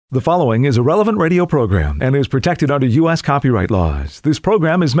The following is a Relevant Radio program and is protected under U.S. copyright laws. This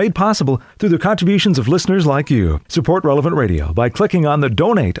program is made possible through the contributions of listeners like you. Support Relevant Radio by clicking on the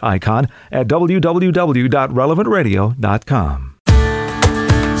donate icon at www.relevantradio.com.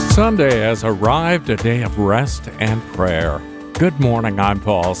 Sunday has arrived, a day of rest and prayer. Good morning, I'm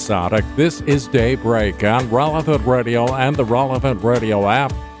Paul Sadek. This is Daybreak on Relevant Radio and the Relevant Radio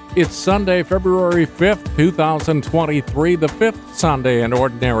app. It's Sunday, February 5th, 2023, the fifth Sunday in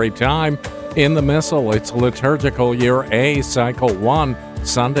Ordinary Time. In the Missal, it's Liturgical Year A, Cycle 1.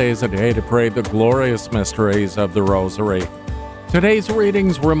 Sunday is a day to pray the glorious mysteries of the Rosary. Today's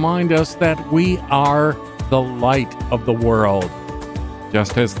readings remind us that we are the light of the world.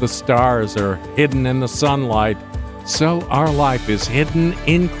 Just as the stars are hidden in the sunlight, so our life is hidden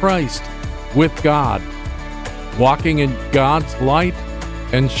in Christ with God. Walking in God's light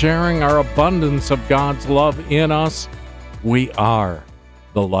and sharing our abundance of God's love in us, we are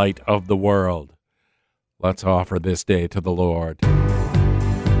the light of the world. Let's offer this day to the Lord.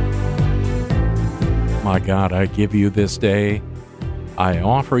 My God, I give you this day. I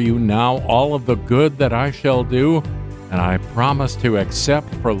offer you now all of the good that I shall do, and I promise to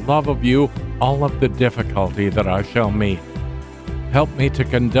accept for love of you all of the difficulty that I shall meet. Help me to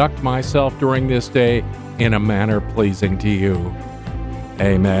conduct myself during this day in a manner pleasing to you.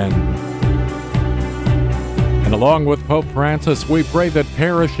 Amen. And along with Pope Francis, we pray that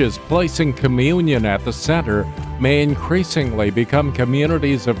parishes placing communion at the center may increasingly become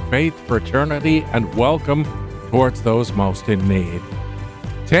communities of faith, fraternity, and welcome towards those most in need.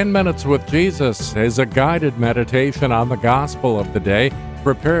 10 Minutes with Jesus is a guided meditation on the gospel of the day,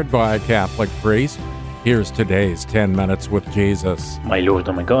 prepared by a Catholic priest. Here's today's 10 Minutes with Jesus. My Lord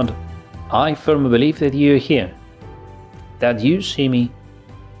and my God, I firmly believe that you are here, that you see me,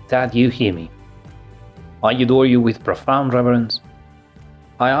 that you hear me. I adore you with profound reverence.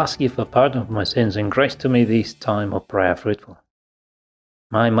 I ask you for pardon of my sins and grace to make this time of prayer fruitful.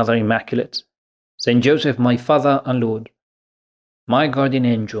 My Mother Immaculate, Saint Joseph, my Father and Lord, my guardian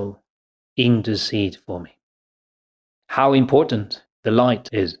angel, intercede for me. How important the light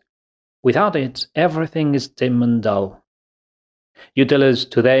is. Without it, everything is dim and dull. You tell us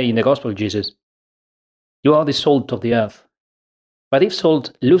today in the Gospel, Jesus, you are the salt of the earth. But if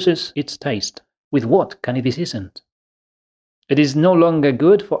salt loses its taste, with what can it be seasoned? It is no longer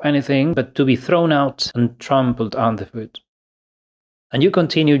good for anything but to be thrown out and trampled underfoot. And you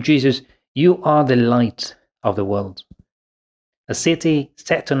continue, Jesus, you are the light of the world. A city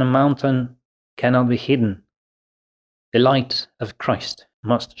set on a mountain cannot be hidden. The light of Christ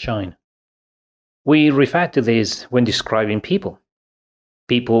must shine. We refer to this when describing people.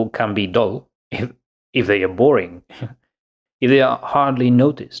 People can be dull if they are boring, if they are hardly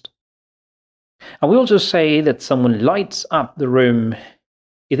noticed. And we also say that someone lights up the room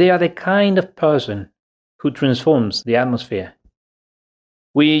if they are the kind of person who transforms the atmosphere.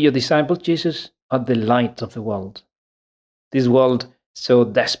 We, your disciples, Jesus, are the light of the world. This world so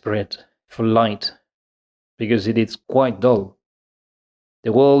desperate for light, because it is quite dull.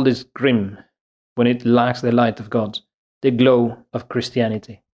 The world is grim when it lacks the light of God, the glow of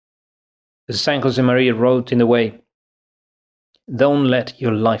Christianity. As Saint Josemaria wrote in the Way, don't let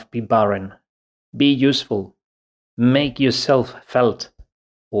your life be barren. Be useful. Make yourself felt,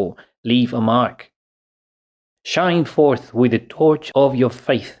 or leave a mark. Shine forth with the torch of your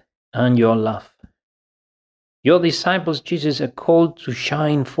faith and your love. Your disciples, Jesus, are called to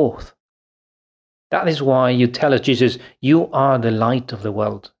shine forth. That is why you tell us, Jesus, you are the light of the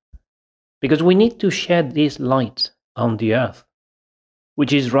world. Because we need to shed this light on the earth,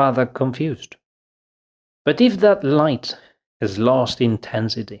 which is rather confused. But if that light has lost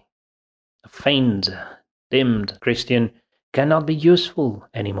intensity, a faint, dimmed Christian cannot be useful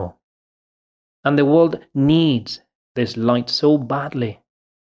anymore. And the world needs this light so badly.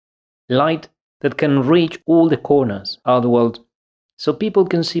 Light that can reach all the corners of the world so people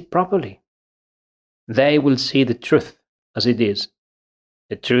can see properly. They will see the truth as it is.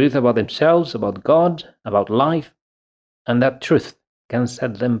 The truth about themselves, about God, about life, and that truth can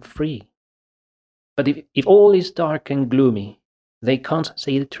set them free. But if all is dark and gloomy, they can't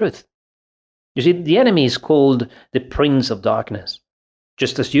see the truth. You see, the enemy is called the Prince of Darkness,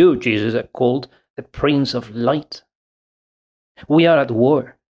 just as you, Jesus, are called the Prince of Light. We are at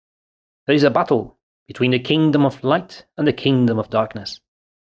war. There is a battle between the kingdom of light and the kingdom of darkness.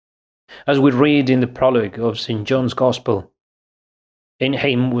 As we read in the prologue of St. John's Gospel, in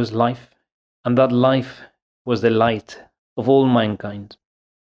him was life, and that life was the light of all mankind.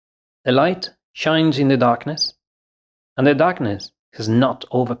 The light shines in the darkness, and the darkness has not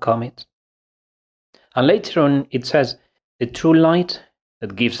overcome it. And later on it says, the true light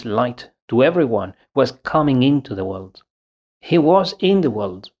that gives light to everyone who was coming into the world. He was in the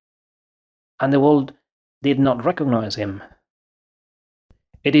world, and the world did not recognize him.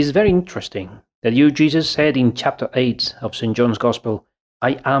 It is very interesting that you, Jesus, said in chapter 8 of St. John's Gospel,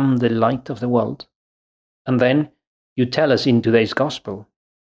 I am the light of the world. And then you tell us in today's Gospel,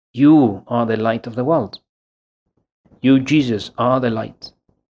 you are the light of the world. You, Jesus, are the light.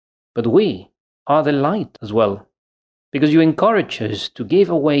 But we are the light as well, because you encourage us to give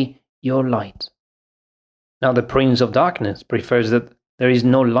away your light. Now the Prince of Darkness prefers that there is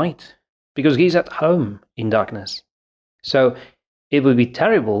no light, because he's at home in darkness. So it would be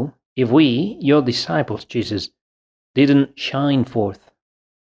terrible if we, your disciples, Jesus, didn't shine forth,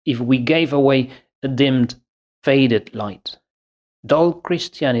 if we gave away a dimmed, faded light. Dull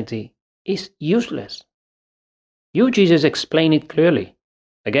Christianity is useless. You, Jesus, explain it clearly,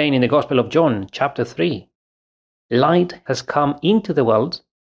 again in the Gospel of John, chapter 3. Light has come into the world,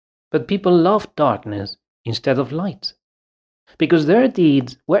 but people love darkness instead of light, because their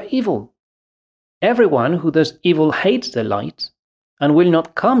deeds were evil. Everyone who does evil hates the light, and will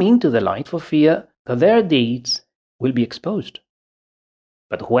not come into the light for fear that their deeds will be exposed.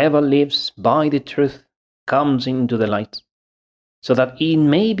 But whoever lives by the truth comes into the light, so that it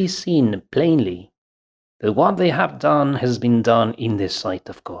may be seen plainly that what they have done has been done in the sight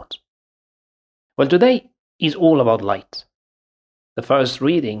of God. Well, today is all about light. The first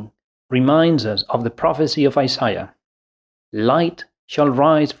reading reminds us of the prophecy of Isaiah. Light shall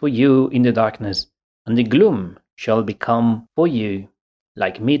rise for you in the darkness, and the gloom shall become for you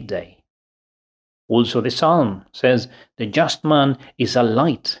like midday. Also the Psalm says, the just man is a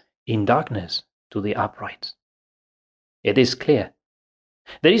light in darkness to the upright. It is clear.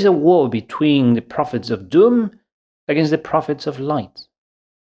 There is a war between the prophets of doom against the prophets of light.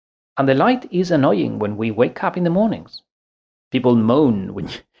 And the light is annoying when we wake up in the mornings. People moan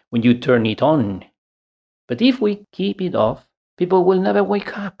when you turn it on. But if we keep it off, people will never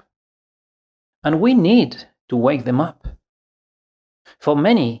wake up. And we need to wake them up. For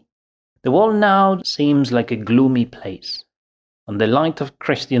many, the world now seems like a gloomy place, and the light of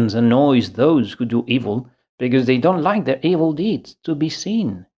Christians annoys those who do evil because they don't like their evil deeds to be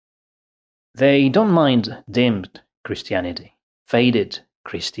seen. They don't mind dimmed Christianity, faded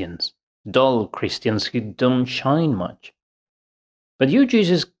Christians, dull Christians who don't shine much. But you,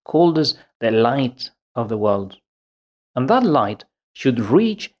 Jesus, called us the light of the world, and that light should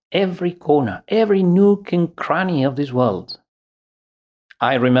reach every corner, every nook and cranny of this world.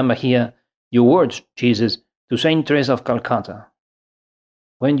 I remember here your words, Jesus, to Saint Teresa of Calcutta,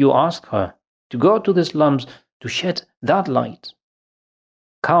 when you asked her to go to the slums to shed that light.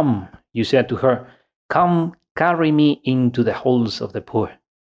 Come, you said to her, come carry me into the halls of the poor.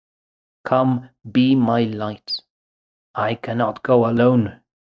 Come be my light. I cannot go alone.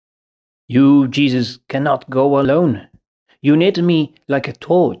 You, Jesus, cannot go alone. You need me like a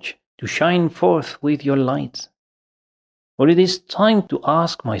torch to shine forth with your light. But it is time to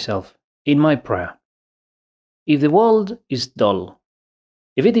ask myself in my prayer, if the world is dull,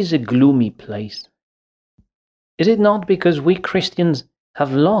 if it is a gloomy place, is it not because we Christians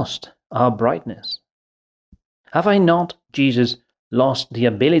have lost our brightness? Have I not, Jesus, lost the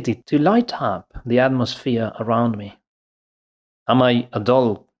ability to light up the atmosphere around me? Am I a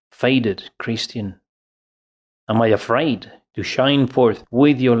dull, faded Christian? Am I afraid to shine forth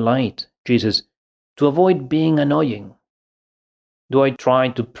with your light, Jesus, to avoid being annoying? Do I try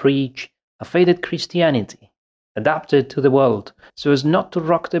to preach a faded Christianity, adapted to the world, so as not to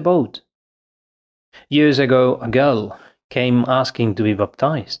rock the boat? Years ago, a girl came asking to be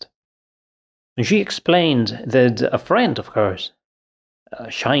baptized. And she explained that a friend of hers,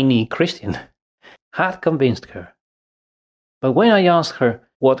 a shiny Christian, had convinced her. But when I asked her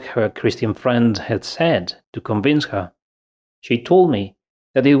what her Christian friend had said to convince her, she told me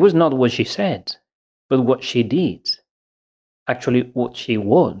that it was not what she said, but what she did. Actually, what she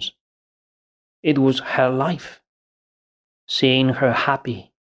was. It was her life. Seeing her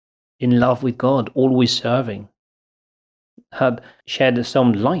happy, in love with God, always serving, had shed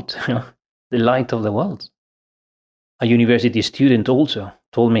some light, the light of the world. A university student also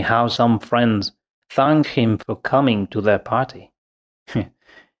told me how some friends thanked him for coming to their party.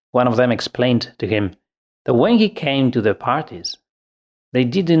 One of them explained to him that when he came to their parties, they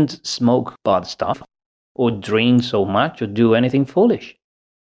didn't smoke bad stuff, or drink so much, or do anything foolish.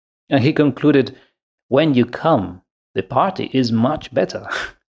 And he concluded, when you come, the party is much better.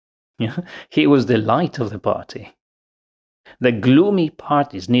 He was the light of the party. The gloomy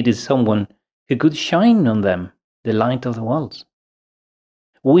parties needed someone who could shine on them the light of the world.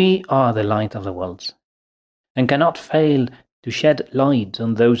 We are the light of the world, and cannot fail to shed light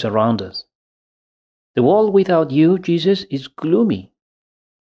on those around us. The world without you, Jesus, is gloomy.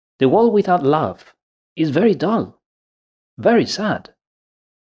 The world without love is very dull, very sad.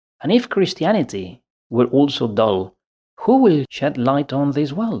 And if Christianity were also dull, who will shed light on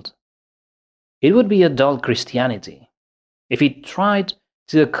this world? It would be a dull Christianity if it tried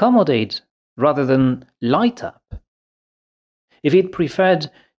to accommodate rather than light up. If it preferred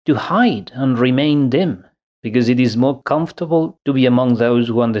to hide and remain dim, because it is more comfortable to be among those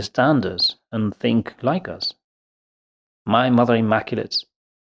who understand us and think like us. My Mother Immaculate,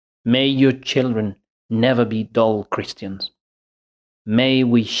 may your children never be dull Christians. May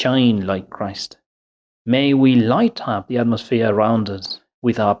we shine like Christ. May we light up the atmosphere around us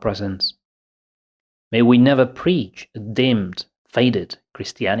with our presence. May we never preach a dimmed, faded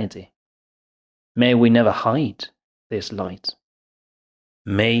Christianity. May we never hide this light.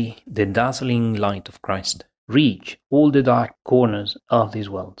 May the dazzling light of Christ reach all the dark corners of this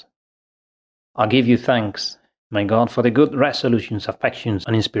world. I give you thanks, my God, for the good resolutions, affections,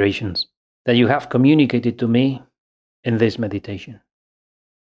 and inspirations that you have communicated to me in this meditation.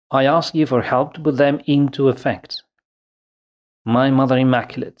 I ask you for help to put them into effect. My Mother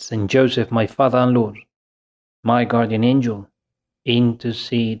Immaculate, Saint Joseph, my Father and Lord, my guardian angel,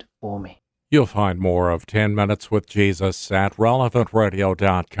 intercede for me. You'll find more of 10 Minutes with Jesus at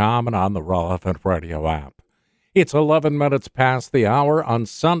relevantradio.com and on the Relevant Radio app. It's 11 minutes past the hour on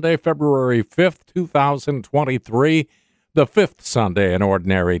Sunday, February 5th, 2023, the fifth Sunday in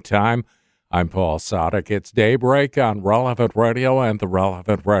Ordinary Time. I'm Paul Sadek. It's Daybreak on Relevant Radio and the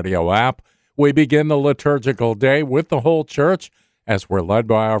Relevant Radio app. We begin the liturgical day with the whole church as we're led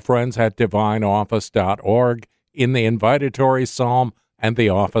by our friends at divineoffice.org in the invitatory psalm and the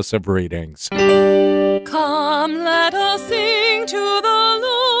office of readings. Come, let us sing to the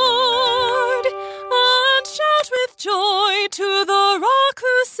Lord, and shout with joy to the Rock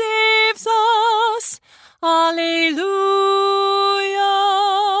who saves us. Alleluia.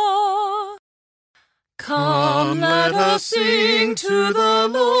 Come, let us sing to the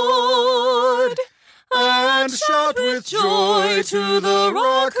Lord, and shout with joy to the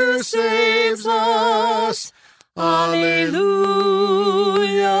Rock who saves us. Alleluia.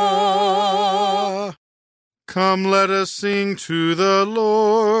 Come, let us sing to the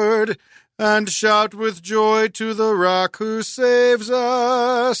Lord, and shout with joy to the Rock who saves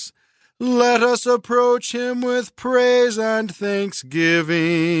us. Let us approach him with praise and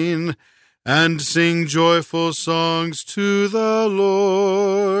thanksgiving, and sing joyful songs to the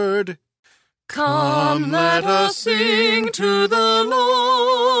Lord. Come, let us sing to the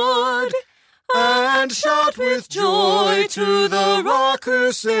Lord, and shout with joy to the Rock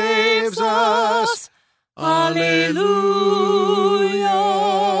who saves us. Alleluia.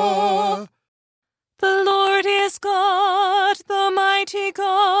 The Lord is God, the mighty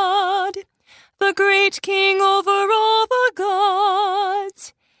God, the great King over all the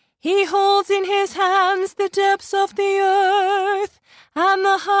gods. He holds in his hands the depths of the earth, and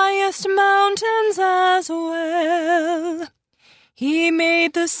the highest mountains as well. He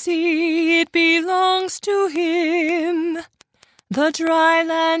made the sea, it belongs to him. The dry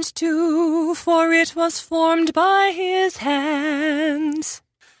land too, for it was formed by his hands.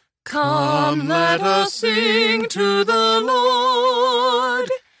 Come, let us sing to the Lord,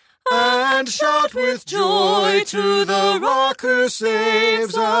 and shout with joy to the Rock who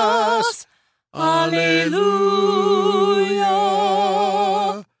saves us. Alleluia.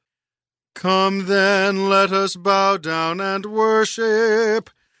 Come then, let us bow down and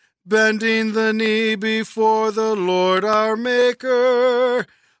worship, bending the knee before the Lord our Maker.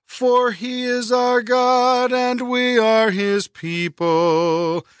 For he is our God, and we are his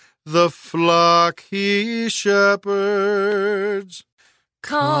people, the flock he shepherds.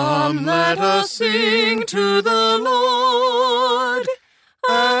 Come, let us sing to the Lord,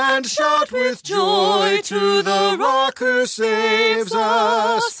 and shout with joy to the Rock who saves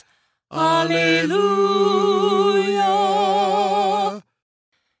us. Alleluia.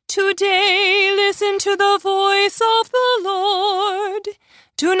 Today listen to the voice of the Lord.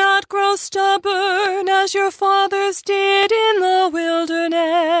 Do not grow stubborn as your fathers did in the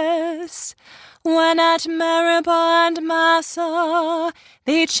wilderness, when at Meribah and Massah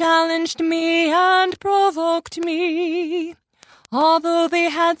they challenged me and provoked me, although they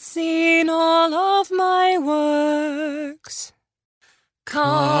had seen all of my works.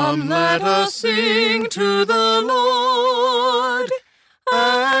 Come, let us sing to the Lord,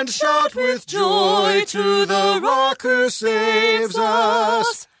 and shout with joy to the Rock who saves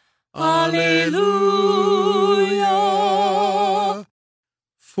us. Alleluia.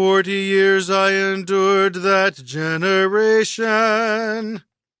 40 years I endured that generation.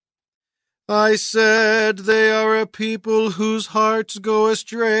 I said, they are a people whose hearts go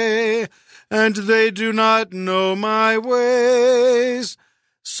astray, and they do not know my ways.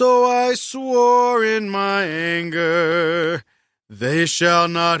 So I swore in my anger, they shall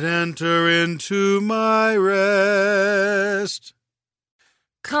not enter into my rest.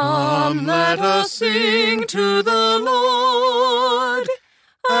 Come, let us sing to the Lord,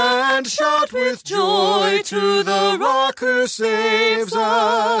 and shout with joy to the Rock who saves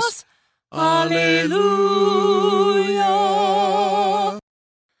us. Alleluia.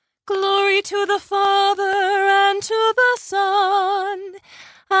 Glory to the Father, and to the Son,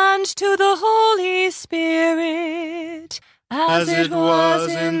 and to the Holy Spirit, as it was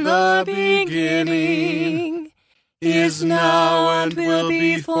in the beginning, is now, and will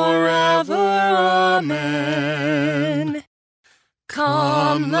be forever. Amen.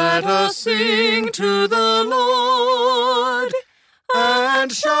 Come, let us sing to the Lord,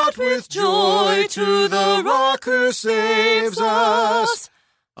 and shout with joy to the Rock who saves us.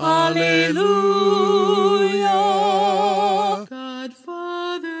 Alleluia. God,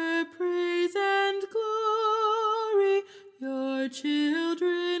 Father, praise and glory, your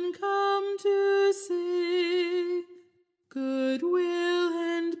children come to sing. Goodwill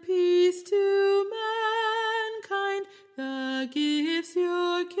and peace to mankind, the gifts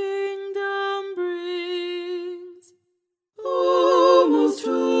your kingdom brings. O most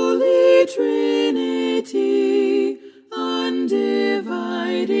holy Trinity,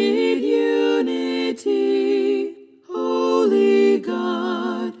 undivided unity, holy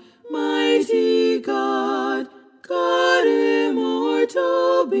God, mighty God, God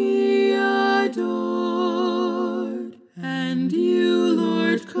immortal, be adored. And you,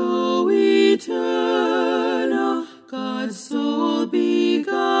 Lord, co-eternal, God's sole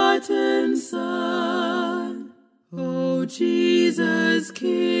begotten Son, O Jesus,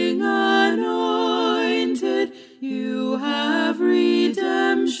 King anointed, you have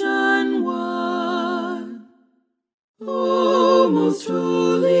redemption won. O most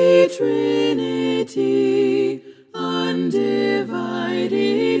holy Trinity,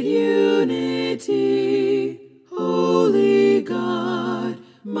 undivided unity, holy God,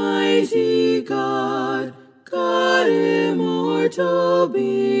 mighty God, God immortal,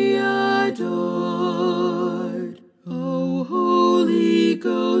 be adored. O Holy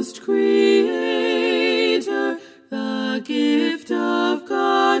Ghost, Creator, the gift of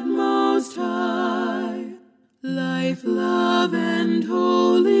God Most High, life, love, and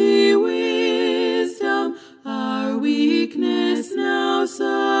holy wisdom, our weakness now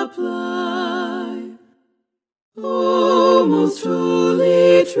supply. O most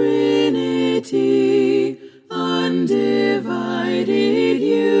holy Trinity, undivided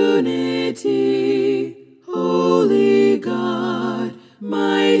unity, holy God,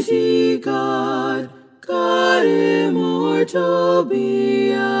 mighty God, God immortal,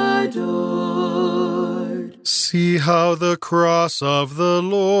 be adored. See how the cross of the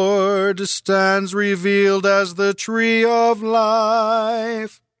Lord stands revealed as the tree of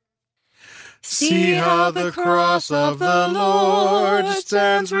life. See how the cross of the Lord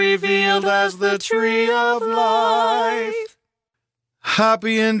stands revealed as the tree of life.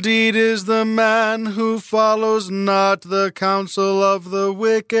 Happy indeed is the man who follows not the counsel of the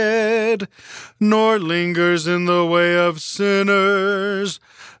wicked, nor lingers in the way of sinners,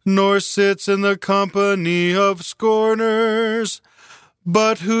 nor sits in the company of scorners,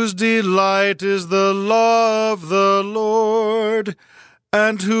 but whose delight is the law of the Lord,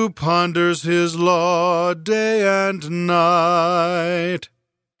 and who ponders his law day and night.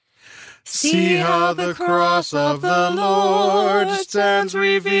 See how the cross of the Lord stands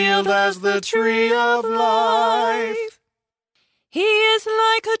revealed as the tree of life. He is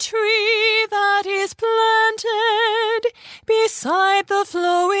like a tree that is planted beside the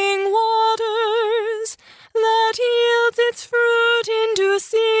flowing waters, that yields its fruit in due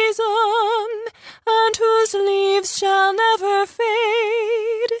season, and whose leaves shall never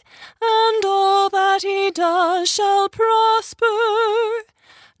fade, and all that he does shall prosper.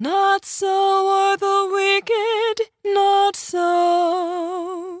 Not so are the wicked, not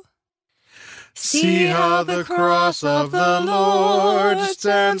so. See how the cross of the Lord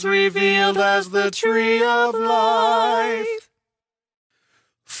stands revealed as the tree of life.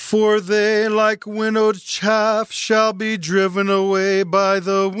 For they, like winnowed chaff, shall be driven away by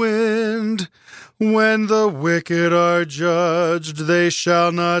the wind. When the wicked are judged, they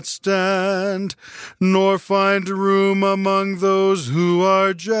shall not stand, nor find room among those who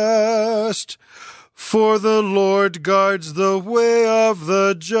are just. For the Lord guards the way of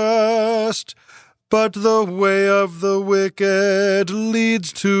the just, but the way of the wicked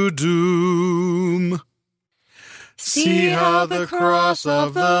leads to doom. See how the cross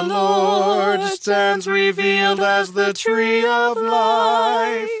of the Lord stands revealed as the tree of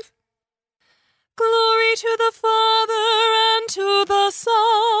life. Glory to the Father, and to the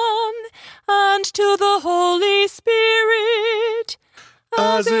Son, and to the Holy Spirit,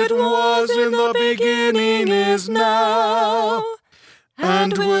 as it was in the beginning, is now,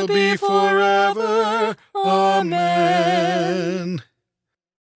 and will be forever. Amen.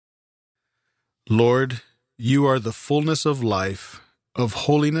 Lord, you are the fullness of life, of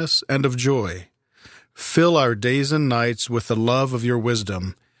holiness, and of joy. Fill our days and nights with the love of your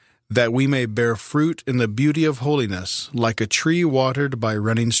wisdom, that we may bear fruit in the beauty of holiness, like a tree watered by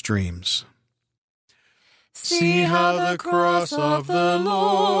running streams. See how the cross of the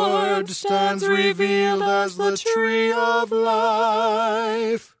Lord stands revealed as the tree of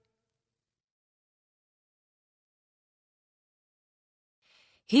life.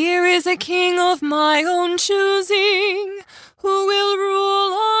 Here is a king of my own choosing, who will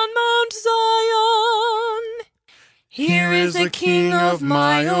rule on Mount Zion. Here is a king of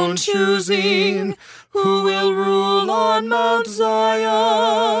my own choosing, who will rule on Mount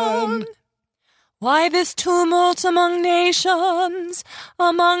Zion. Why this tumult among nations,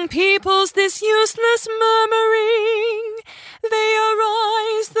 among peoples this useless murmuring? They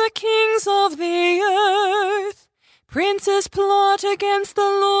arise, the kings of the earth. Princes plot against the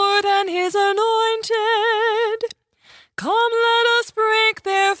Lord and his anointed. Come, let us break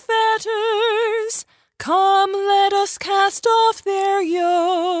their fetters. Come, let us cast off their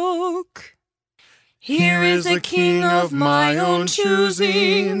yoke. Here is a king of my own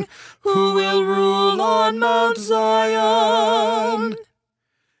choosing, who will rule on Mount Zion.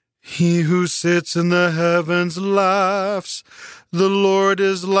 He who sits in the heavens laughs. The Lord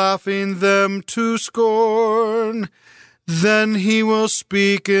is laughing them to scorn. Then he will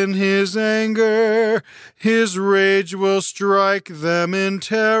speak in his anger. His rage will strike them in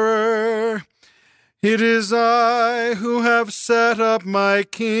terror. It is I who have set up my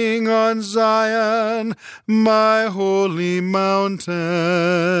king on Zion, my holy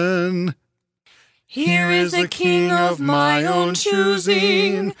mountain. Here is a king of my own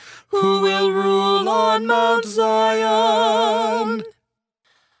choosing, who will rule on Mount Zion.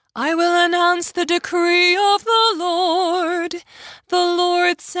 I will announce the decree of the Lord. The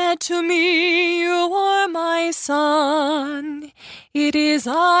Lord said to me, you are my son. It is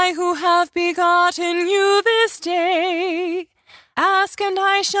I who have begotten you this day. Ask, and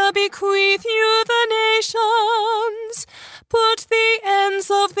I shall bequeath you the nations. Put the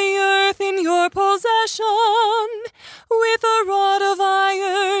ends of the earth in your possession. With a rod of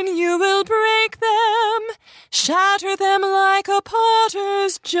iron you will break them. Shatter them like a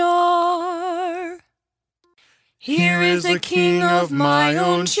potter's jar. Here is a king of my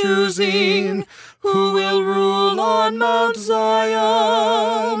own choosing, who will rule on Mount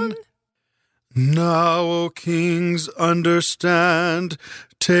Zion. Now, O kings, understand.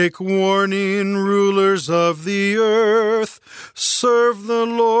 Take warning, rulers of the earth. Serve the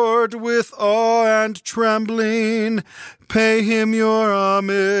Lord with awe and trembling. Pay him your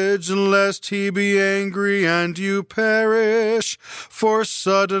homage, lest he be angry and you perish, for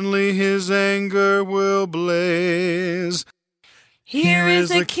suddenly his anger will blaze. Here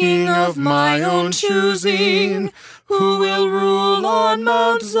is a king of my own choosing, who will rule on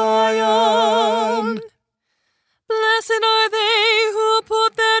Mount Zion. Blessed are they who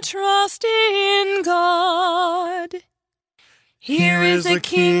put their trust in God. Here is a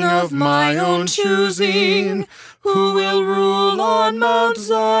king of my own choosing, who will rule on Mount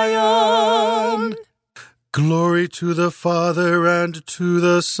Zion. Glory to the Father, and to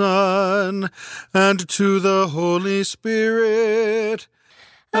the Son, and to the Holy Spirit,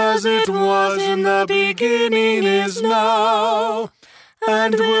 as it was in the beginning, is now,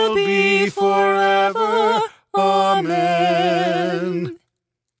 and will be forever. Amen.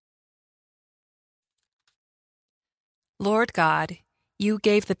 Lord God, you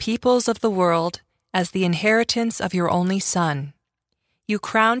gave the peoples of the world as the inheritance of your only Son. You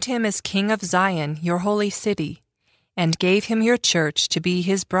crowned him as King of Zion, your holy city, and gave him your church to be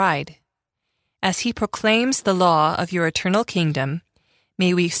his bride. As he proclaims the law of your eternal kingdom,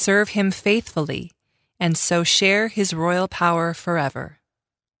 may we serve him faithfully, and so share his royal power forever.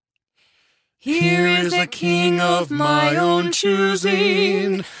 Here is a king of my own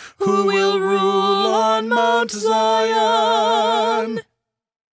choosing, who will rule on Mount Zion.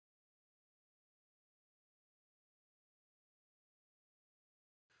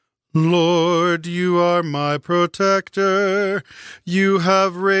 Lord, you are my protector. You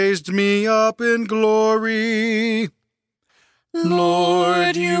have raised me up in glory.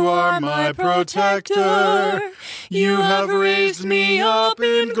 Lord, you are my protector. You have raised me up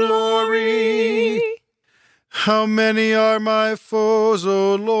in glory. How many are my foes,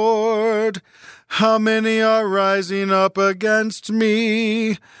 O Lord? How many are rising up against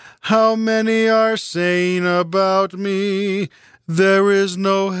me? How many are saying about me, there is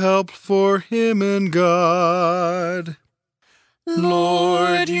no help for him in God?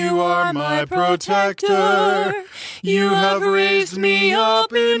 Lord, you are my protector. You have raised me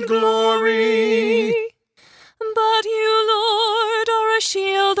up in glory. But you, Lord, are a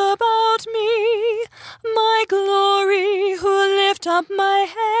shield about me, my glory, who lift up my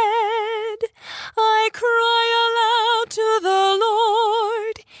head. I cry aloud to the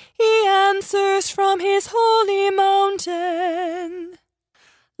Lord. He answers from his holy mountain.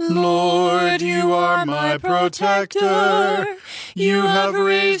 Lord, you are my protector. You have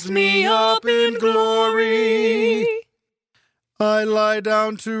raised me up in glory. I lie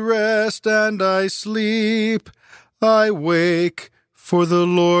down to rest and I sleep. I wake, for the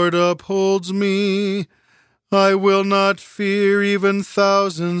Lord upholds me. I will not fear even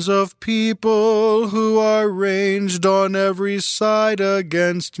thousands of people who are ranged on every side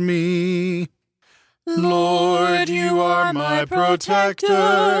against me. Lord, you are my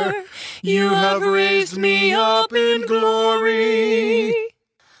protector. You have raised me up in glory.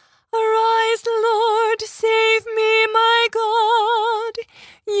 Arise, Lord, save me, my God.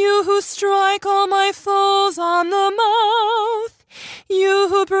 You who strike all my foes on the mouth. You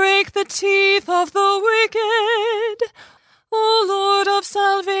who break the teeth of the wicked. O Lord of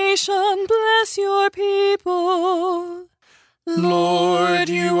salvation, bless your people. Lord,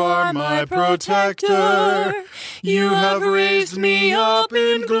 you are my protector. You have raised me up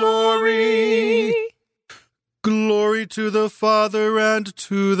in glory. Glory to the Father, and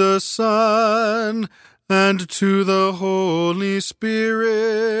to the Son, and to the Holy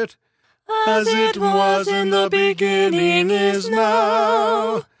Spirit, as it was in the beginning, is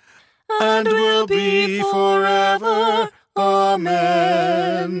now, and will be forever.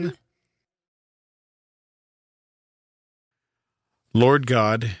 Amen. Lord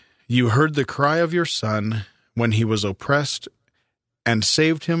God, you heard the cry of your Son when he was oppressed, and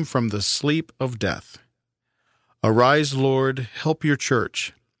saved him from the sleep of death. Arise, Lord, help your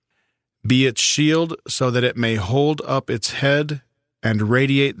church. Be its shield so that it may hold up its head and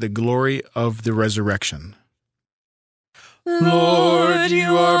radiate the glory of the resurrection. Lord,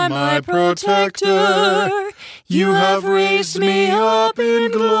 you are my protector. You have raised me up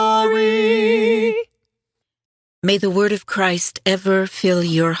in glory. May the word of Christ ever fill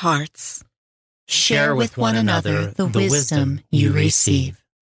your hearts. Share with one another the wisdom you receive.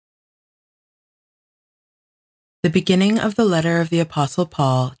 The beginning of the letter of the Apostle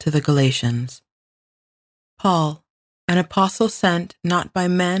Paul to the Galatians. Paul, an apostle sent not by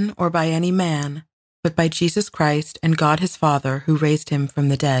men or by any man, but by Jesus Christ and God his Father who raised him from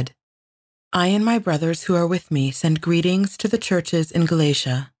the dead. I and my brothers who are with me send greetings to the churches in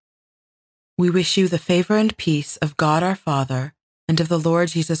Galatia. We wish you the favor and peace of God our Father and of the Lord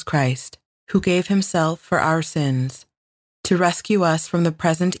Jesus Christ, who gave himself for our sins, to rescue us from the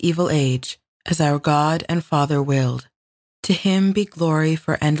present evil age, as our God and Father willed. To him be glory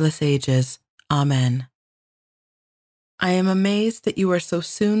for endless ages. Amen. I am amazed that you are so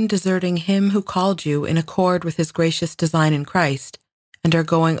soon deserting him who called you in accord with his gracious design in Christ, and are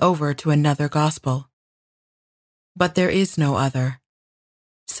going over to another gospel. But there is no other.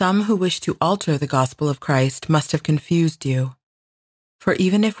 Some who wish to alter the gospel of Christ must have confused you. For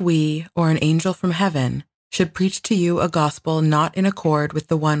even if we, or an angel from heaven, should preach to you a gospel not in accord with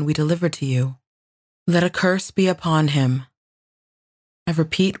the one we delivered to you, let a curse be upon him. I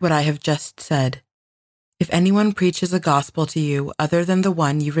repeat what I have just said. If anyone preaches a gospel to you other than the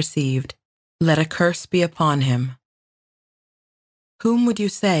one you received, let a curse be upon him. Whom would you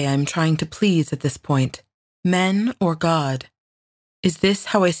say I am trying to please at this point, men or God? Is this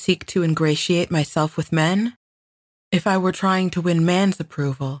how I seek to ingratiate myself with men? If I were trying to win man's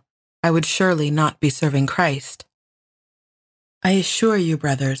approval, I would surely not be serving Christ. I assure you,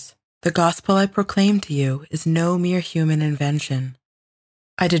 brothers, the gospel I proclaim to you is no mere human invention.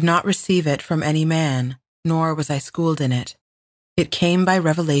 I did not receive it from any man, nor was I schooled in it. It came by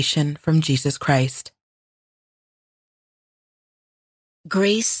revelation from Jesus Christ.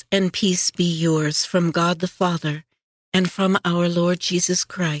 Grace and peace be yours from God the Father and from our Lord Jesus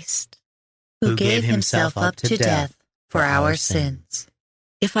Christ, who gave himself up to death for our sins.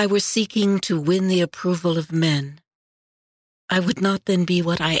 If I were seeking to win the approval of men, I would not then be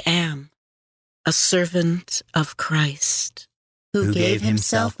what I am, a servant of Christ, who gave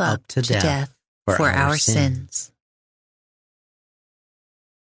himself up to death for our sins.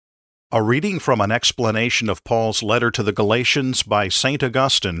 A reading from an explanation of Paul's letter to the Galatians by St.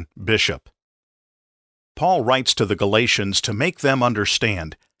 Augustine, Bishop. Paul writes to the Galatians to make them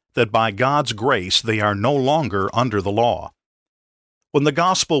understand that by God's grace they are no longer under the law. When the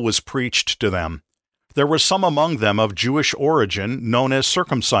gospel was preached to them, there were some among them of Jewish origin known as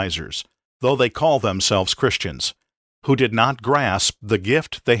circumcisers, though they call themselves Christians, who did not grasp the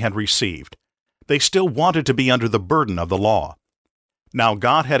gift they had received. They still wanted to be under the burden of the law. Now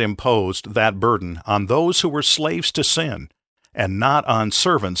God had imposed that burden on those who were slaves to sin, and not on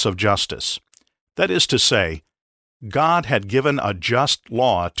servants of justice. That is to say, God had given a just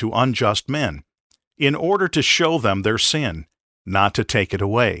law to unjust men, in order to show them their sin, not to take it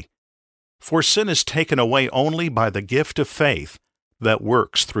away. For sin is taken away only by the gift of faith that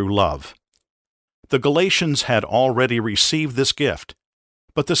works through love. The Galatians had already received this gift,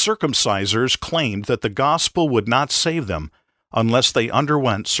 but the circumcisers claimed that the gospel would not save them unless they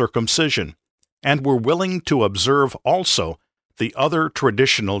underwent circumcision, and were willing to observe also the other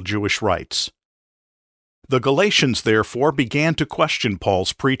traditional Jewish rites. The Galatians therefore began to question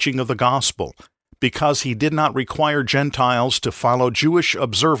Paul's preaching of the gospel, because he did not require Gentiles to follow Jewish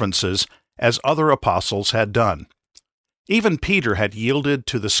observances as other apostles had done. Even Peter had yielded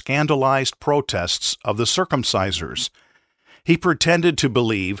to the scandalized protests of the circumcisers. He pretended to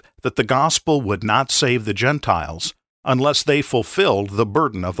believe that the gospel would not save the Gentiles unless they fulfilled the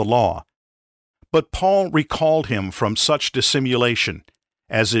burden of the law. But Paul recalled him from such dissimulation,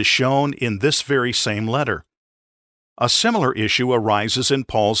 as is shown in this very same letter. A similar issue arises in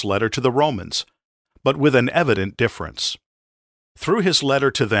Paul's letter to the Romans, but with an evident difference. Through his letter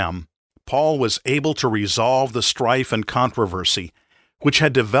to them, Paul was able to resolve the strife and controversy which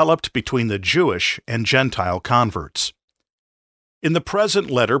had developed between the Jewish and Gentile converts. In the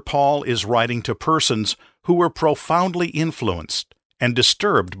present letter, Paul is writing to persons who were profoundly influenced and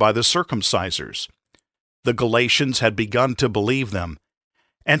disturbed by the circumcisers. The Galatians had begun to believe them,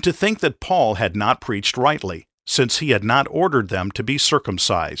 and to think that Paul had not preached rightly, since he had not ordered them to be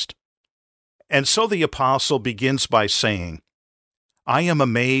circumcised. And so the apostle begins by saying, "I am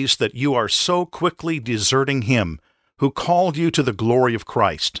amazed that you are so quickly deserting him who called you to the glory of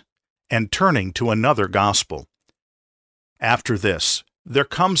Christ, and turning to another gospel." After this, there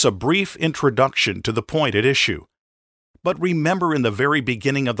comes a brief introduction to the point at issue. But remember, in the very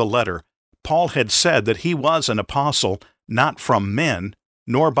beginning of the letter, Paul had said that he was an apostle not from men,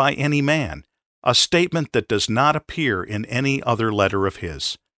 nor by any man, a statement that does not appear in any other letter of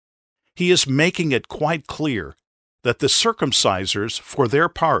his. He is making it quite clear that the circumcisers, for their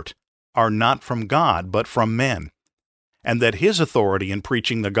part, are not from God but from men, and that his authority in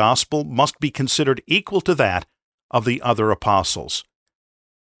preaching the gospel must be considered equal to that of the other apostles.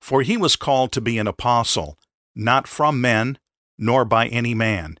 For he was called to be an apostle, not from men, nor by any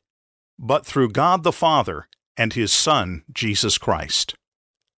man, but through God the Father and his Son, Jesus Christ.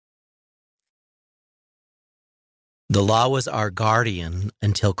 The law was our guardian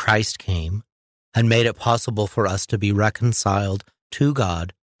until Christ came and made it possible for us to be reconciled to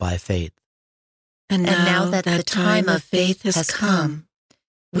God by faith. And now that the time of faith has come,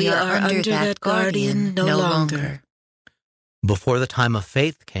 we are under that guardian no longer. Before the time of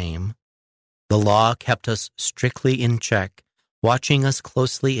faith came, the law kept us strictly in check, watching us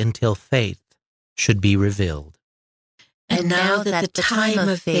closely until faith should be revealed. And now that the time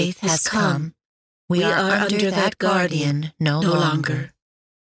of faith has come, we are under that guardian no longer.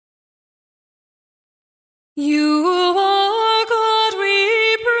 You are God,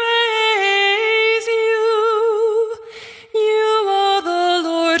 we praise you. You are the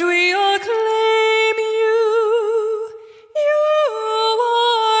Lord, we acclaim you. You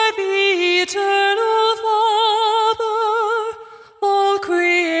are the eternal Father. All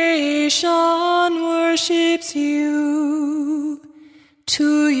creation worships you.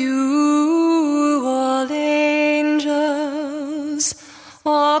 To you all angels,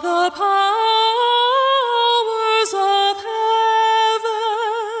 all the powers of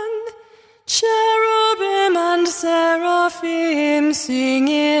heaven, cherubim and seraphim sing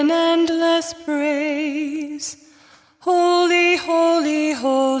in endless praise. Holy, holy,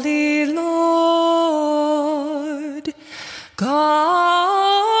 holy Lord,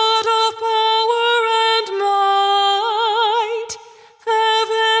 God of power and might,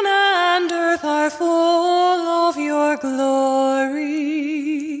 heaven and earth are full of your glory.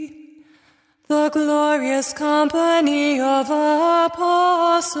 The glorious company of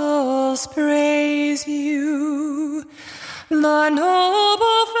apostles praise you, The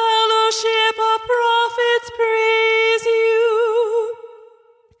noble fellowship of prophets praise you.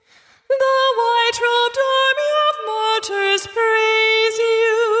 The white-robed army of martyrs praise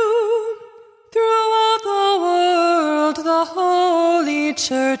you. Throughout the world, the Holy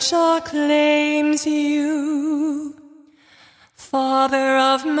Church acclaims you. Father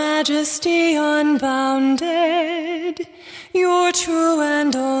of majesty unbounded, your true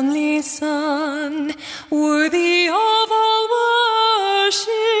and only Son, worthy of all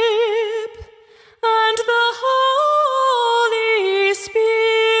worship, and the Holy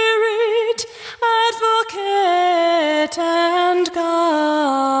Spirit, advocate and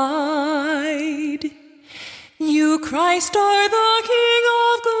guide. You, Christ, are the King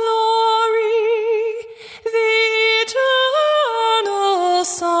of glory, the eternal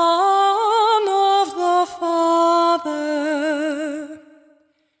Son of the Father.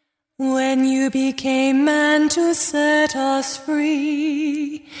 When you became man to set us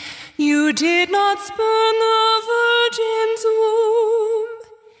free, you did not spurn the Virgin's womb.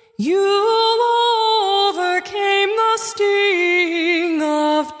 You overcame the sting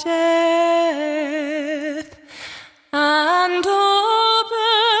of death and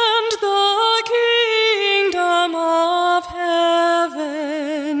opened the kingdom of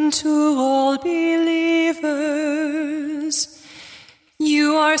heaven to all believers.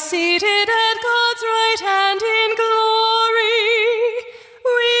 You are seated at God's right hand in glory.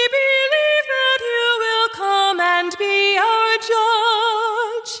 We believe that you will come and be our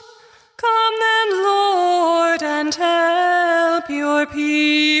judge. Come then, Lord, and help your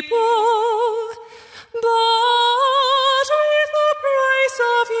people, bought with the price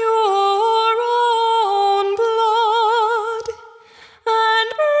of your own blood, and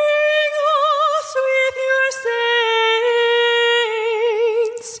bring us with your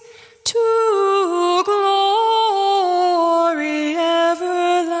saints to glory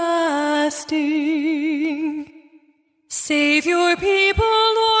everlasting. Save your people,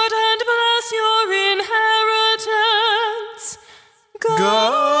 Lord, and bless your inheritance.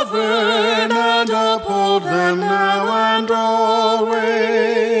 Govern and uphold them now and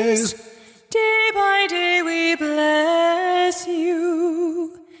always. Day by day we bless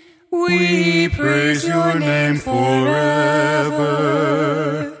you. We praise your name forever.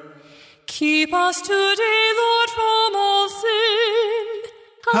 Keep us today, Lord, from all sin.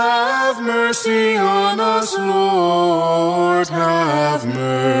 Have mercy on us, Lord, have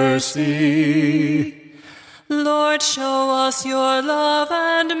mercy. Lord, show us your love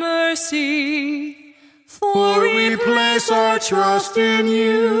and mercy, for we place our trust in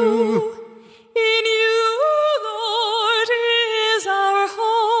you. In you, Lord, is our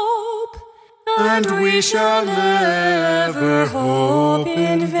hope, and we shall never hope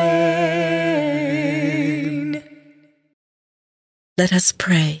in vain. Let us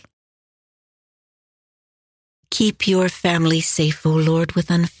pray. Keep your family safe, O Lord,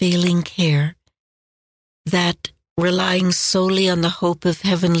 with unfailing care, that, relying solely on the hope of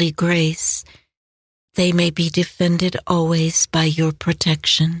heavenly grace, they may be defended always by your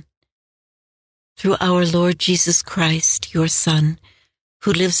protection. Through our Lord Jesus Christ, your Son,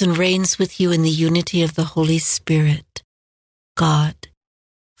 who lives and reigns with you in the unity of the Holy Spirit, God,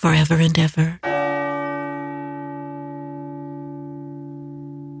 forever and ever.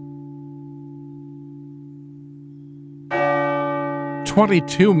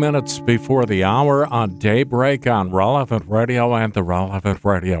 22 minutes before the hour on Daybreak on Relevant Radio and the Relevant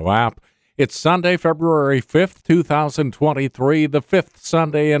Radio app. It's Sunday, February 5th, 2023, the fifth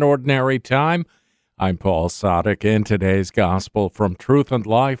Sunday in Ordinary Time. I'm Paul Sadek. In today's Gospel from Truth and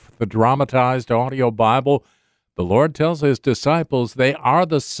Life, the dramatized audio Bible, the Lord tells his disciples they are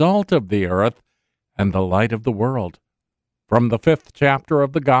the salt of the earth and the light of the world. From the 5th chapter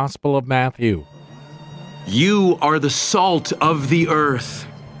of the Gospel of Matthew. You are the salt of the earth.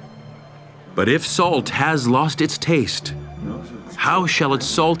 But if salt has lost its taste, how shall its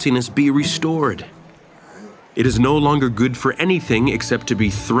saltiness be restored? It is no longer good for anything except to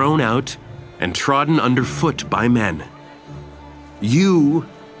be thrown out and trodden underfoot by men. You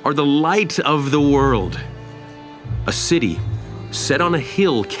are the light of the world. A city set on a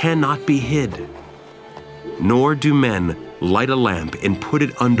hill cannot be hid. Nor do men light a lamp and put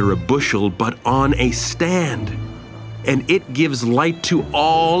it under a bushel, but on a stand, and it gives light to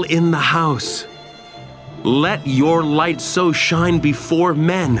all in the house. Let your light so shine before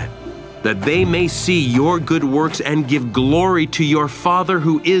men, that they may see your good works and give glory to your Father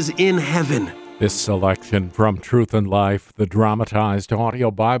who is in heaven. This selection from Truth and Life, the dramatized audio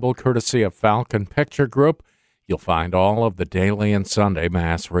Bible, courtesy of Falcon Picture Group. You'll find all of the daily and Sunday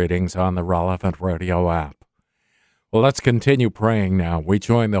Mass readings on the Relevant Radio app. Well, let's continue praying now. We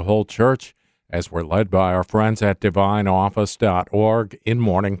join the whole church as we're led by our friends at divineoffice.org in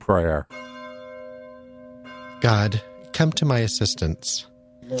morning prayer. God, come to my assistance.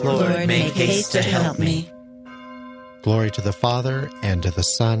 Lord, make haste to help me. Glory to the Father, and to the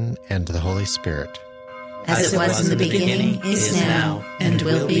Son, and to the Holy Spirit. As it was in the beginning, is now, and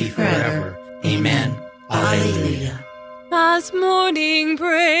will be forever. Amen. Alleluia. As morning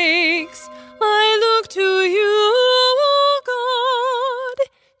breaks, I look to you, O God,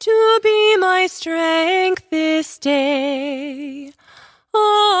 to be my strength this day.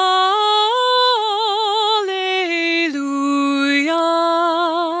 Alleluia.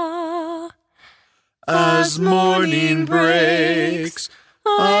 As morning breaks,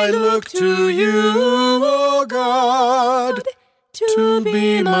 I look to you, O God, to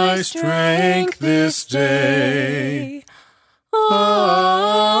be my strength this day. Alleluia.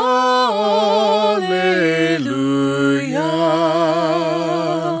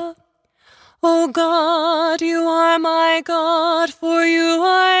 O God, you are my God, for you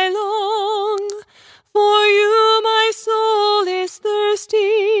I long. For you my soul is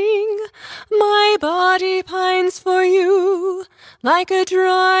thirsting, my body pines for you, like a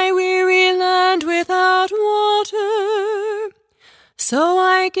dry, weary land without water. So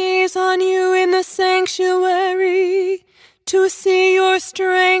I gaze on you in the sanctuary, to see your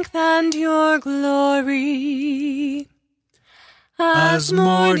strength and your glory. As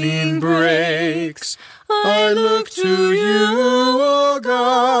morning breaks, I look to you, O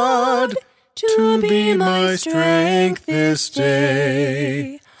God, to be my strength this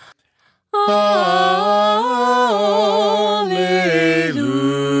day. Alleluia.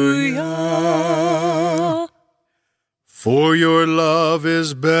 For your love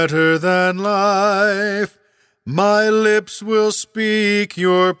is better than life. My lips will speak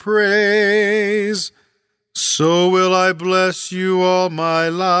your praise. So will I bless you all my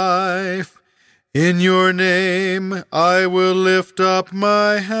life. In your name I will lift up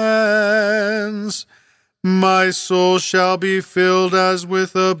my hands. My soul shall be filled as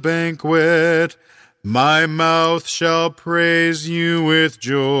with a banquet. My mouth shall praise you with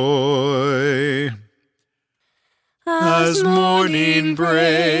joy. As morning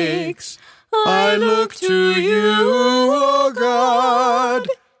breaks, I look to you, O God,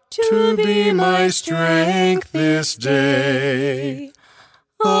 to be my strength this day.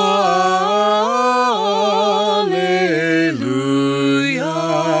 Alleluia.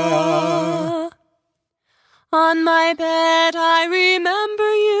 On my bed I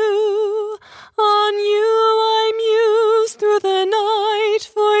remember you. On you I muse through the night,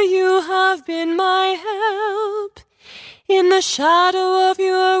 for you have been my help. In the shadow of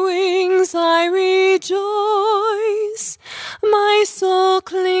your wings I rejoice. My soul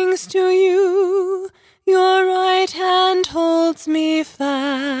clings to you. Your right hand holds me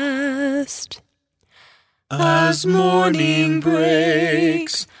fast. As morning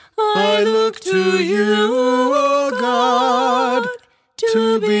breaks, I look to you, O God,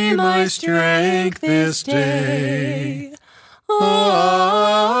 to be my strength this day. Alleluia.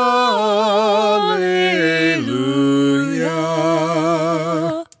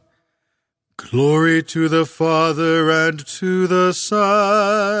 Glory to the Father, and to the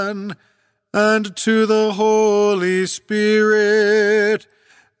Son, and to the Holy Spirit,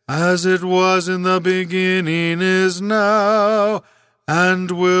 as it was in the beginning, is now,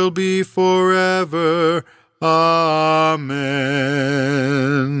 and will be forever. Amen.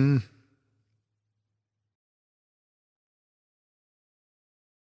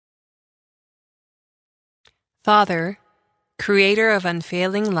 Father, creator of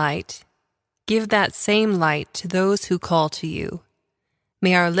unfailing light, give that same light to those who call to you.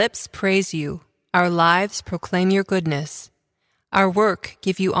 May our lips praise you, our lives proclaim your goodness, our work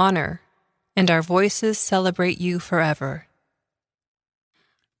give you honor, and our voices celebrate you forever.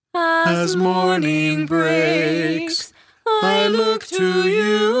 As morning breaks, I look to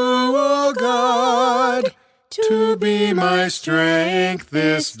you, O God, to be my strength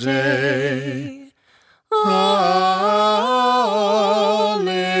this day. Alleluia.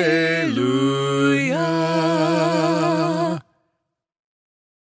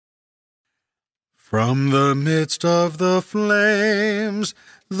 From the midst of the flames,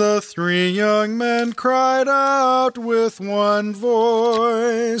 the three young men cried out with one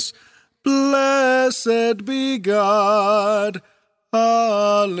voice, "Blessed be God,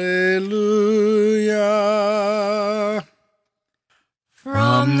 Alleluia."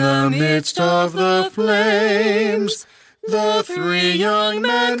 From the midst of the flames, the three young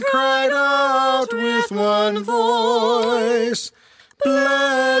men cried out with one voice,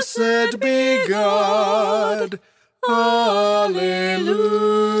 "Blessed be God, Alleluia.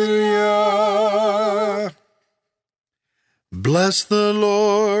 Bless the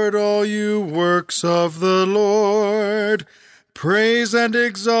Lord, all you works of the Lord. Praise and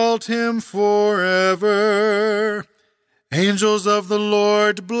exalt him forever. Angels of the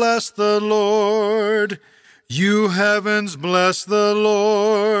Lord, bless the Lord. You heavens, bless the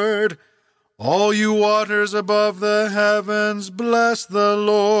Lord. All you waters above the heavens, bless the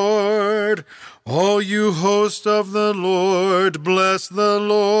Lord. All you host of the Lord, bless the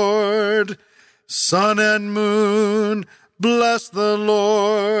Lord. Sun and moon, bless the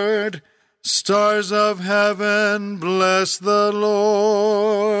Lord. Stars of heaven, bless the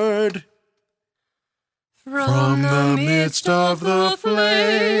Lord. From the midst of the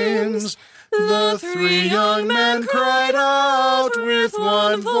flames, the three young men cried out with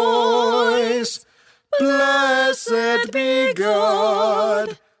one voice, Blessed be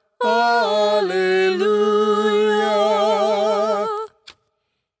God. Alleluia.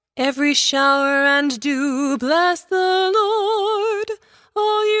 Every shower and dew, bless the Lord.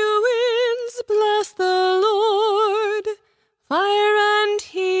 All you winds, bless the Lord. Fire and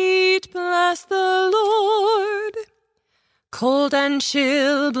heat, bless the Lord. Cold and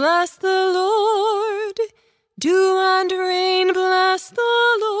chill, bless the Lord. Dew and rain, bless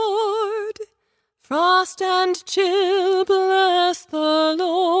the Lord. Frost and chill, bless the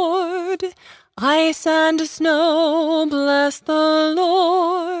Lord. Ice and snow, bless the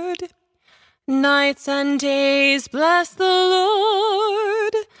Lord. Nights and days, bless the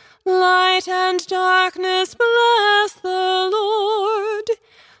Lord. Light and darkness, bless the Lord.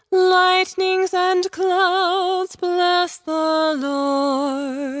 Lightnings and clouds, bless the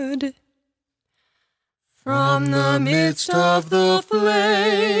Lord. From the midst of the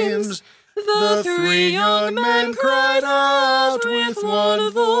flames, the three young men cried out with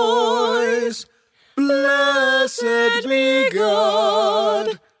one voice, Blessed be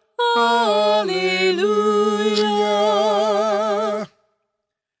God. Alleluia.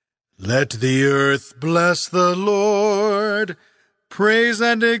 Let the earth bless the Lord. Praise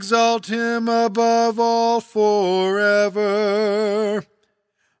and exalt him above all forever.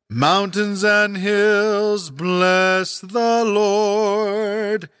 Mountains and hills, bless the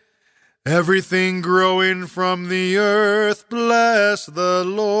Lord. Everything growing from the earth, bless the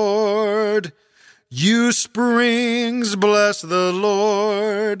Lord. You springs, bless the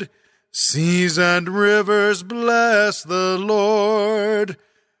Lord. Seas and rivers, bless the Lord.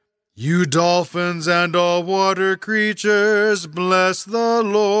 You dolphins and all water creatures, bless the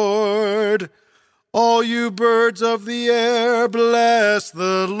Lord. All you birds of the air, bless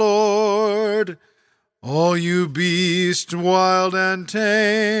the Lord. All you beasts, wild and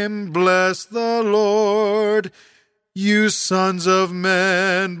tame, bless the Lord. You sons of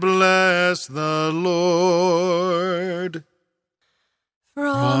men, bless the Lord.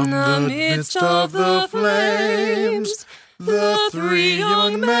 From the midst of the flames, the three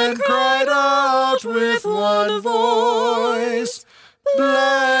young men cried out with one voice,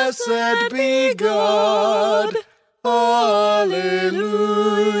 Blessed be God. Alleluia.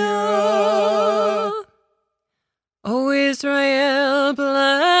 O Israel,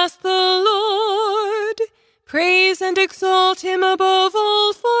 bless the Lord. Praise and exalt him above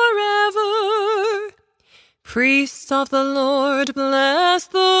all forever. Priests of the Lord, bless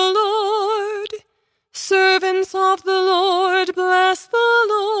the Lord. Servants of the Lord, bless the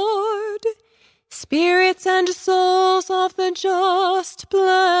Lord. Spirits and souls of the just,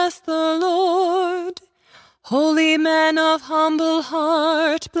 bless the Lord. Holy men of humble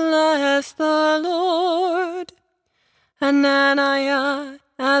heart, bless the Lord. Ananiah,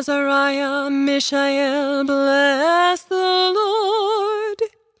 Azariah, Mishael, bless the Lord.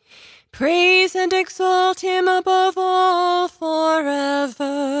 Praise and exalt him above all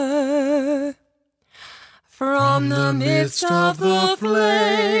forever. From the midst of the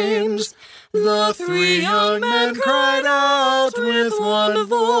flames, the three young men cried out with one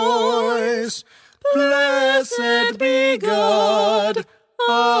voice, Blessed be God.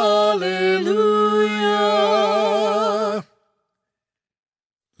 Alleluia.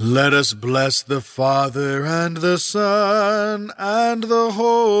 Let us bless the Father and the Son and the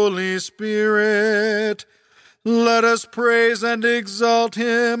Holy Spirit. Let us praise and exalt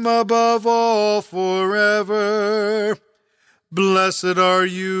him above all forever. Blessed are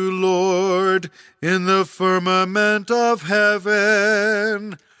you, Lord, in the firmament of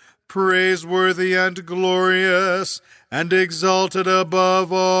heaven, praiseworthy and glorious, and exalted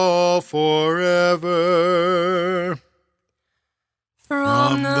above all forever.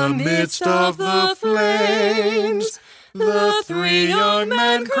 From the midst of the flames, the three young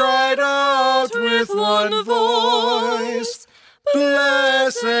men cried out with with one voice,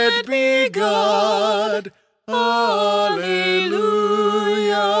 Blessed be God. Alleluia.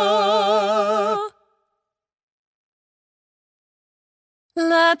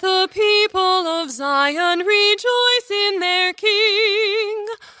 Let the people of Zion rejoice in their King.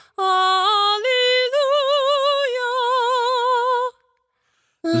 Alleluia.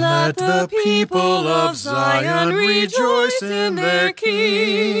 Let the people of Zion rejoice in their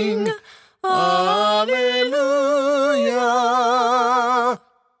King. Alleluia.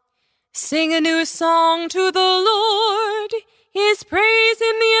 Sing a new song to the Lord, His praise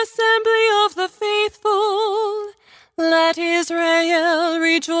in the assembly of the faithful. Let Israel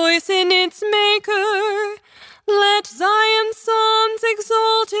rejoice in its Maker. Let Zion's sons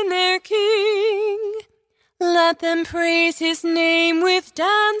exult in their King. Let them praise His name with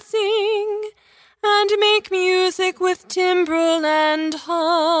dancing, and make music with timbrel and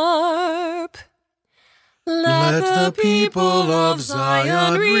harp. Let the people of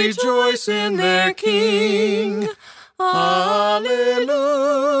Zion rejoice in their King. Alleluia.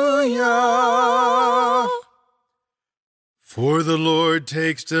 For the Lord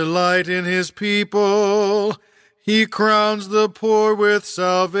takes delight in His people. He crowns the poor with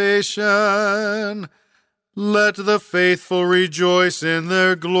salvation. Let the faithful rejoice in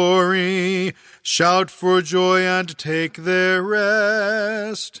their glory, shout for joy and take their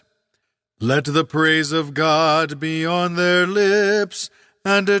rest. Let the praise of God be on their lips,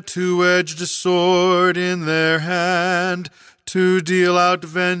 and a two-edged sword in their hand, to deal out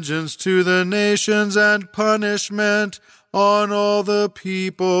vengeance to the nations and punishment on all the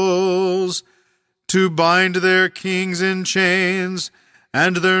peoples, to bind their kings in chains,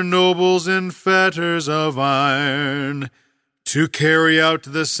 and their nobles in fetters of iron, to carry out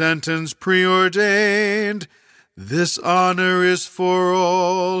the sentence preordained. This honor is for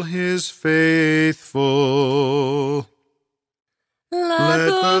all His faithful. Let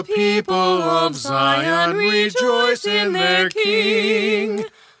the people of Zion rejoice in their King.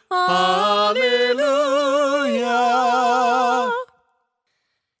 Alleluia.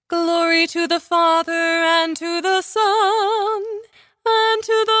 Glory to the Father, and to the Son, and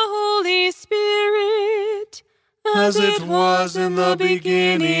to the Holy Spirit, as it was in the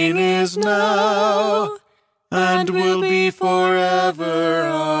beginning, is now, and will be forever.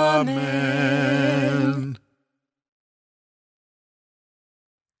 Amen.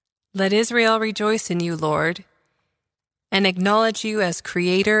 Let Israel rejoice in you, Lord, and acknowledge you as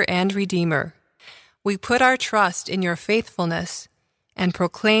Creator and Redeemer. We put our trust in your faithfulness and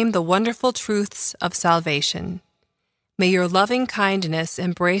proclaim the wonderful truths of salvation. May your loving kindness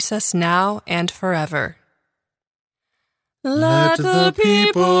embrace us now and forever. Let the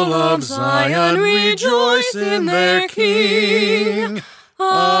people of Zion rejoice in their King.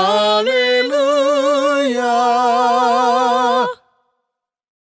 Alleluia.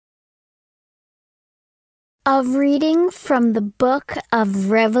 A reading from the book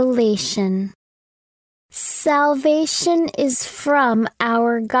of Revelation. Salvation is from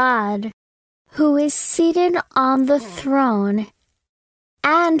our God, who is seated on the throne,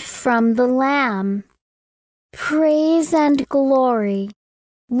 and from the Lamb. Praise and glory,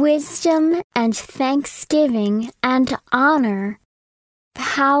 wisdom and thanksgiving and honor,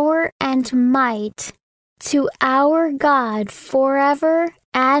 power and might to our God forever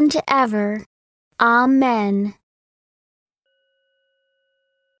and ever. Amen.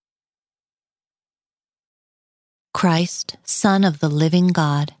 Christ, Son of the living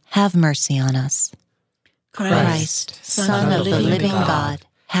God, have mercy on us. Christ, Son of the living God,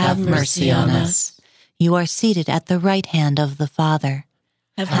 have mercy on us. You are seated at the right hand of the Father.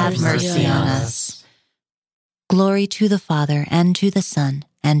 Have mercy on us. Glory to the Father, and to the Son,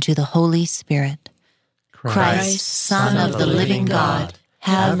 and to the Holy Spirit. Christ, Son of the living God,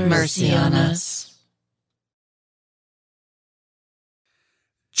 have mercy on us.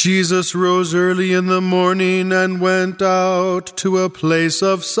 Jesus rose early in the morning and went out to a place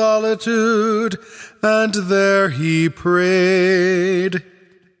of solitude, and there he prayed.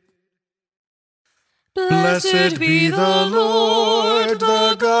 Blessed be the Lord,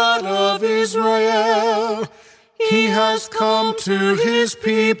 the God of Israel. He has come to his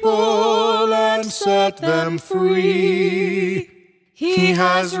people and set them free. He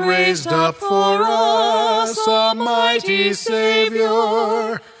has raised up for us a mighty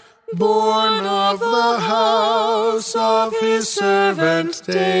Savior, born of the house of his servant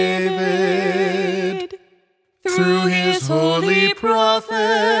David. Through his holy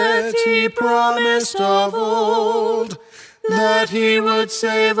prophets he promised of old that he would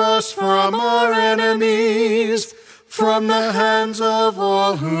save us from our enemies, from the hands of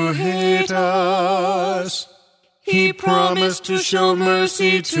all who hate us. He promised to show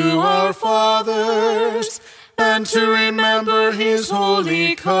mercy to our fathers and to remember his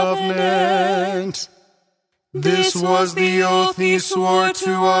holy covenant. This was the oath he swore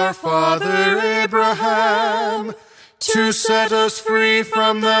to our father Abraham, to set us free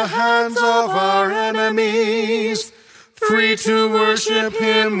from the hands of our enemies, free to worship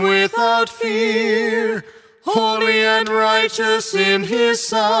him without fear, holy and righteous in his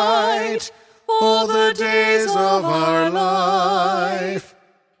sight, all the days of our life.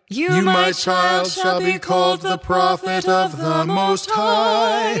 You, my child, shall be called the prophet of the Most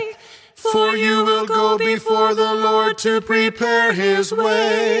High, for you will go before the Lord to prepare his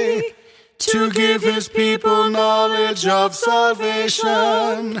way, to give his people knowledge of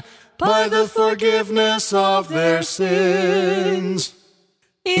salvation by the forgiveness of their sins.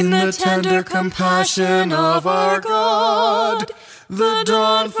 In the tender compassion of our God, the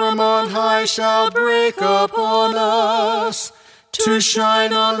dawn from on high shall break upon us, to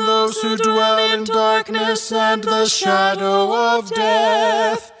shine on those who dwell in darkness and the shadow of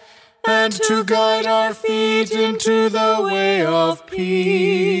death, and to guide our feet into the way of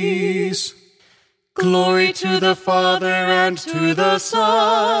peace. Glory to the Father, and to the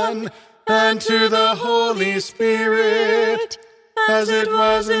Son, and to the Holy Spirit, as it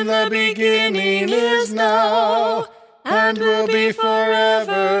was in the beginning, is now, and will be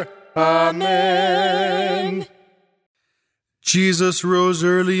forever. Amen. Jesus rose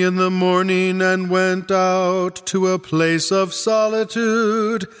early in the morning and went out to a place of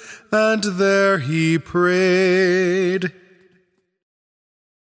solitude, and there he prayed.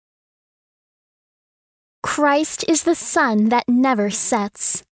 Christ is the sun that never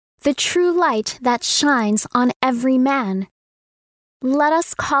sets, the true light that shines on every man. Let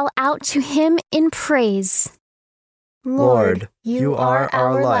us call out to him in praise. Lord, you are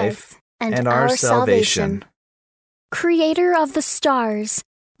our life and our salvation. Creator of the stars,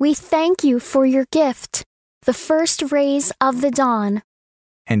 we thank you for your gift, the first rays of the dawn.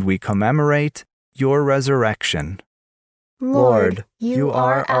 And we commemorate your resurrection. Lord, you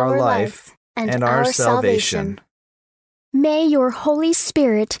are our life and our salvation. May your Holy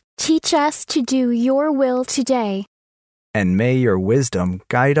Spirit teach us to do your will today. And may your wisdom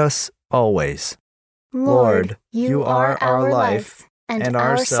guide us always. Lord, you are our life and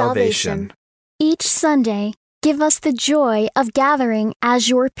our salvation. Each Sunday, give us the joy of gathering as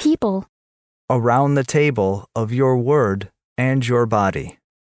your people around the table of your word and your body.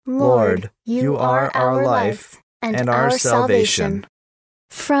 Lord, you are our life and our salvation.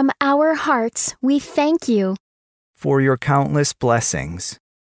 From our hearts, we thank you for your countless blessings.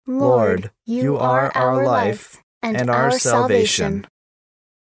 Lord, you are our life and our salvation.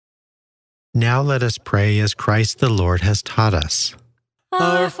 Now let us pray as Christ the Lord has taught us.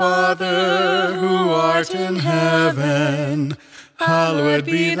 Our Father, who art in heaven, hallowed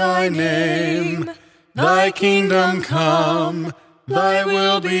be thy name. Thy kingdom come, thy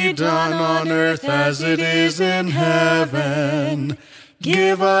will be done on earth as it is in heaven.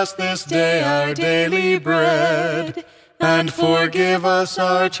 Give us this day our daily bread, and forgive us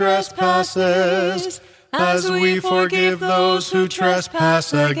our trespasses, as we forgive those who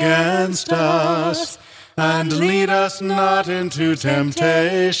trespass against us. And lead us not into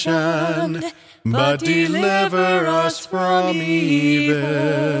temptation, but deliver us from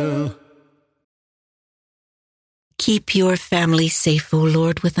evil. Keep your family safe, O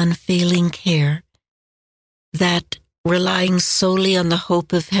Lord, with unfailing care, that, relying solely on the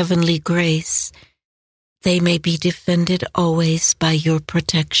hope of heavenly grace, they may be defended always by your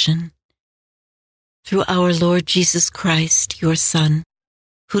protection. Through our Lord Jesus Christ, your Son,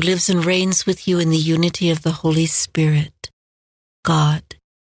 who lives and reigns with you in the unity of the Holy Spirit, God,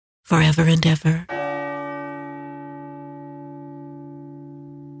 forever and ever.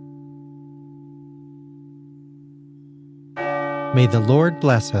 May the Lord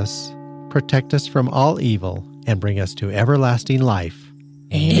bless us, protect us from all evil, and bring us to everlasting life.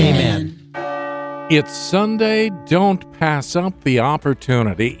 Amen. It's Sunday. Don't pass up the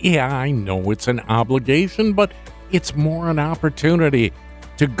opportunity. Yeah, I know it's an obligation, but it's more an opportunity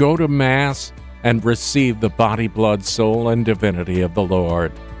to go to Mass and receive the body, blood, soul, and divinity of the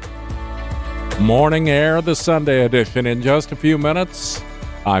Lord. Morning Air, the Sunday edition, in just a few minutes.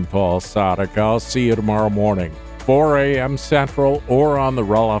 I'm Paul Sadek. I'll see you tomorrow morning, 4 a.m. Central, or on the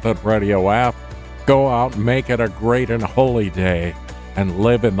Relevant Radio app. Go out and make it a great and holy day, and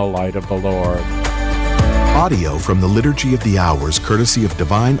live in the light of the Lord. Audio from the Liturgy of the Hours, courtesy of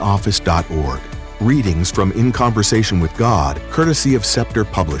DivineOffice.org. Readings from In Conversation with God, courtesy of Scepter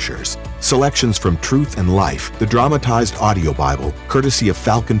Publishers. Selections from Truth and Life, the dramatized audio Bible, courtesy of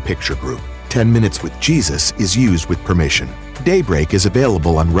Falcon Picture Group. 10 Minutes with Jesus is used with permission. Daybreak is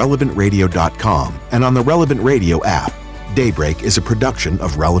available on relevantradio.com and on the Relevant Radio app. Daybreak is a production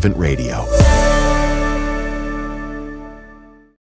of Relevant Radio.